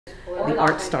The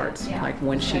art starts like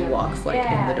when she walks like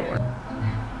in the door.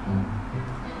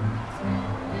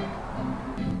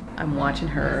 I'm watching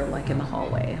her like in the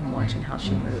hallway. I'm watching how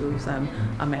she moves. I'm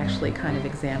actually kind of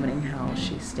examining how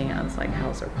she stands, like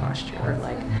how's her posture.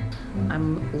 Like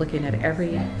I'm looking at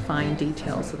every fine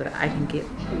detail so that I can get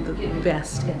the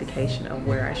best indication of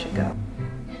where I should go.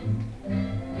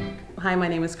 Hi, my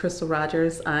name is Crystal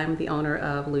Rogers. I'm the owner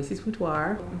of Lucy's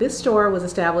Boudoir. This store was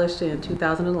established in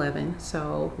 2011,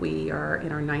 so we are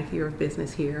in our 9th year of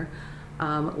business here.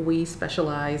 We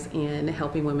specialize in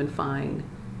helping women find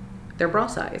their bra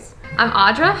size. I'm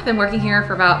Audra. I've been working here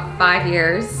for about 5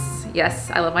 years. Yes,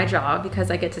 I love my job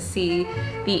because I get to see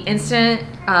the instant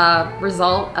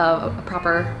result of a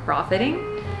proper bra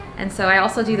fitting. And so I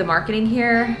also do the marketing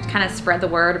here to kind of spread the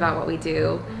word about what we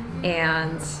do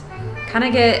and kind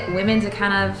of get women to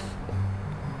kind of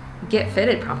get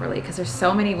fitted properly, because there's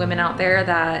so many women out there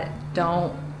that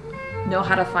don't know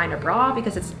how to find a bra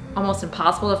because it's almost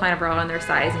impossible to find a bra in their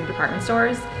size in department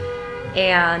stores.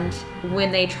 And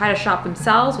when they try to shop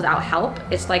themselves without help,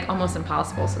 it's like almost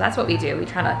impossible. So that's what we do. We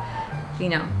try to, you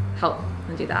know, help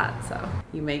and do that. So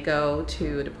you may go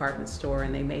to a department store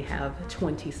and they may have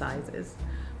 20 sizes.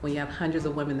 When you have hundreds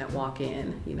of women that walk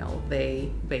in, you know,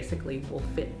 they basically will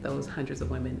fit those hundreds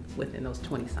of women within those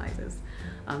 20 sizes.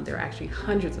 There are actually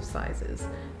hundreds of sizes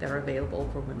that are available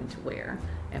for women to wear,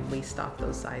 and we stock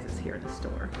those sizes here in the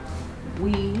store.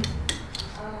 We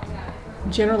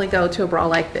generally go to a bra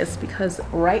like this because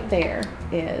right there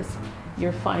is,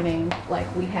 you're finding,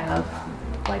 like we have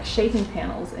like shaping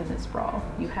panels in this bra.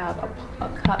 You have a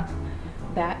cup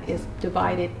that is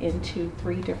divided into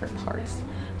 3 different parts.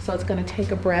 So it's going to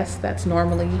take a breast that's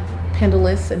normally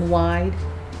pendulous and wide,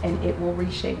 and it will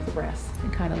reshape the breast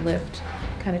and kind of lift,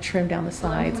 kind of trim down the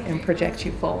sides and project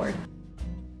you forward.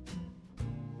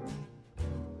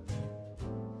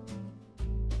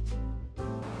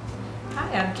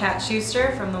 Hi, I'm Kat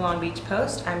Schuster from the Long Beach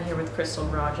Post. I'm here with Crystal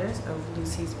Rogers of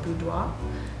Lucy's Boudoir,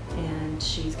 and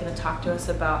she's going to talk to us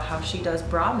about how she does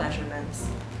bra measurements.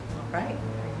 All right,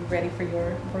 are you ready for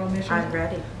your bra measurement? I'm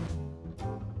ready.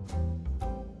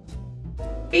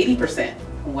 80%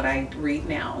 from what I read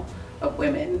now of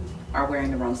women are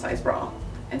wearing the wrong size bra.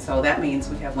 And so that means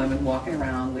we have women walking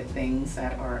around with things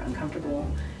that are uncomfortable,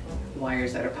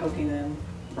 wires that are poking them,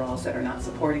 bras that are not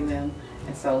supporting them.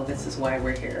 And so this is why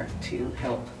we're here, to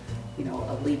help, you know,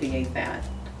 alleviate that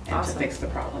and Awesome. to fix the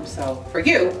problem. So for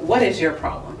you, what is your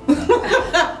problem?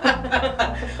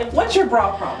 What's your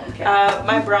bra problem, Kat?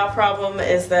 My bra problem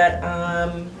is that,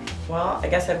 well, I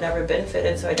guess I've never been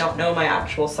fitted, so I don't know my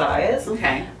actual size.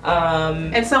 Okay.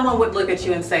 And someone would look at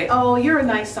you and say, oh, you're a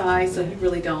nice size, so you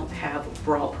really don't have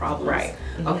bra problems. Right.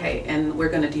 Mm-hmm. Okay, and we're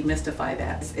going to demystify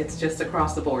that. It's just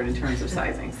across the board in terms of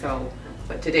sizing. So,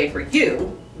 but today for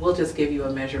you, we'll just give you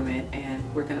a measurement and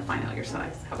we're going to find out your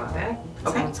size. How about that?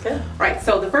 Okay. Sounds good. Right,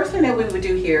 so the first thing that we would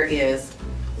do here is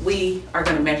we are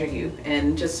going to measure you,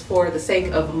 and just for the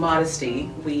sake of modesty,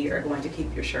 we are going to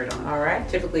keep your shirt on. All right.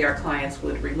 Typically our clients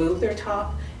would remove their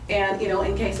top, and you know,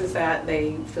 in cases that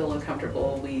they feel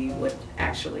uncomfortable, we would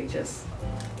actually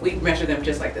we measure them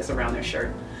just like this around their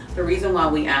shirt. The reason why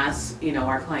we ask, you know,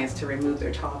 our clients to remove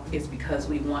their top is because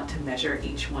we want to measure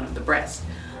each one of the breasts.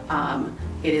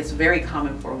 It is very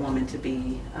common for a woman to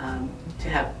be to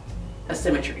have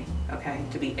asymmetry, okay,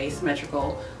 to be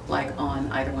asymmetrical, like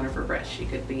on either one of her breasts. She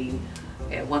could be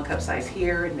at 1 cup size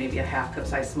here and maybe a ½ cup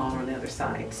size smaller on the other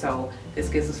side. So this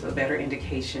gives us a better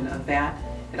indication of that.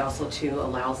 It also too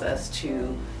allows us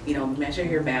to, you know, measure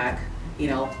your back, you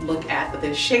know, look at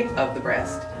the shape of the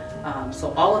breast.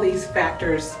 So all of these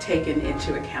factors taken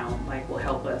into account, like, will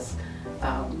help us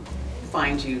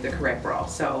find you the correct bra.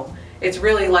 So it's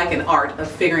really like an art of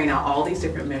figuring out all these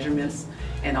different measurements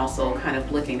and also kind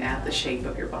of looking at the shape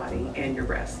of your body and your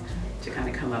breasts to kind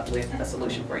of come up with a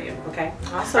solution for you, okay?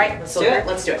 Awesome. All right, Let's so do it.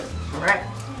 let's do it. All right.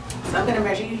 So I'm going to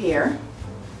measure you here,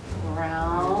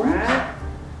 around, All right.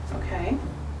 okay?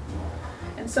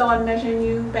 And so I'm measuring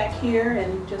you back here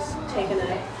and just taking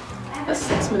a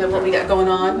assessment of what we got going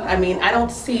on. I mean, I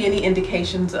don't see any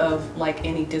indications of like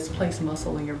any displaced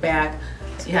muscle in your back.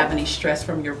 Do you have any stress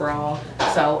from your bra?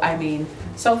 So, I mean,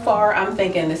 so far I'm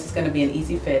thinking this is going to be an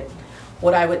easy fit.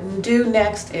 What I would do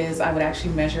next is I would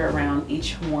actually measure around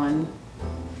each one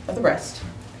of the breast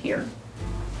here.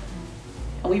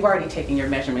 And we've already taken your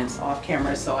measurements off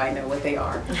camera, so I know what they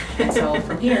are. And so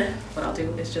from here, what I'll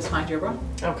do is just find your bra.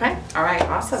 Okay. All right.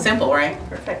 Awesome. Simple, right?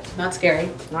 Perfect. Not scary.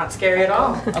 Not scary at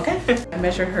all. Okay. I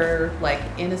measured her like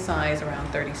in a size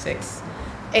around 36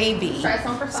 AB. Try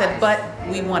some for Said, size. but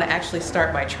we want to actually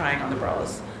start by trying on the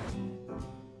bras.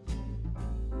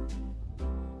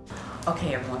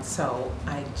 Okay, everyone, so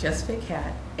I just fit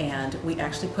Kat, and we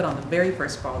actually put on the very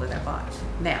first bra that I bought.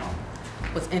 Now,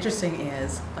 what's interesting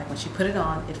is, like when she put it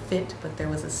on, it fit, but there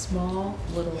was a small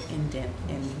little indent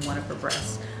in one of her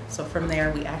breasts. So from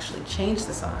there, we actually changed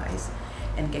the size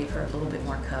and gave her a little bit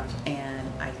more cup,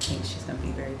 and I think she's gonna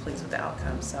be very pleased with the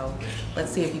outcome. So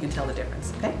let's see if you can tell the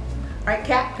difference, okay? All right,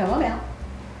 Kat, come on out.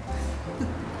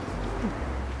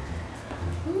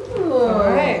 All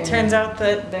right, turns out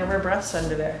that there were breasts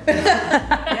under there.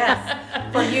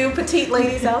 Yes. For you petite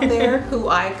ladies out there who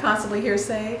I constantly hear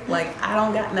say, like, I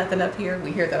don't got nothing up here,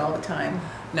 we hear that all the time.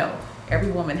 No,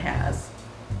 every woman has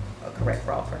a correct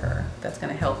bra for her that's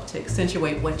going to help to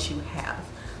accentuate what you have.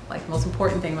 Like, the most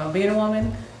important thing about being a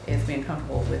woman is being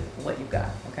comfortable with what you've got,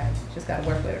 okay? Just got to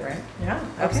work with it, right? Yeah,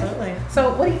 absolutely. Okay.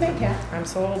 So what do you think, Kat? I'm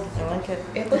sold. I like it.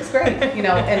 It looks great, you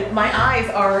know, and my eyes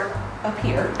are up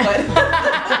here, but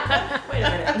Wait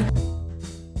a minute.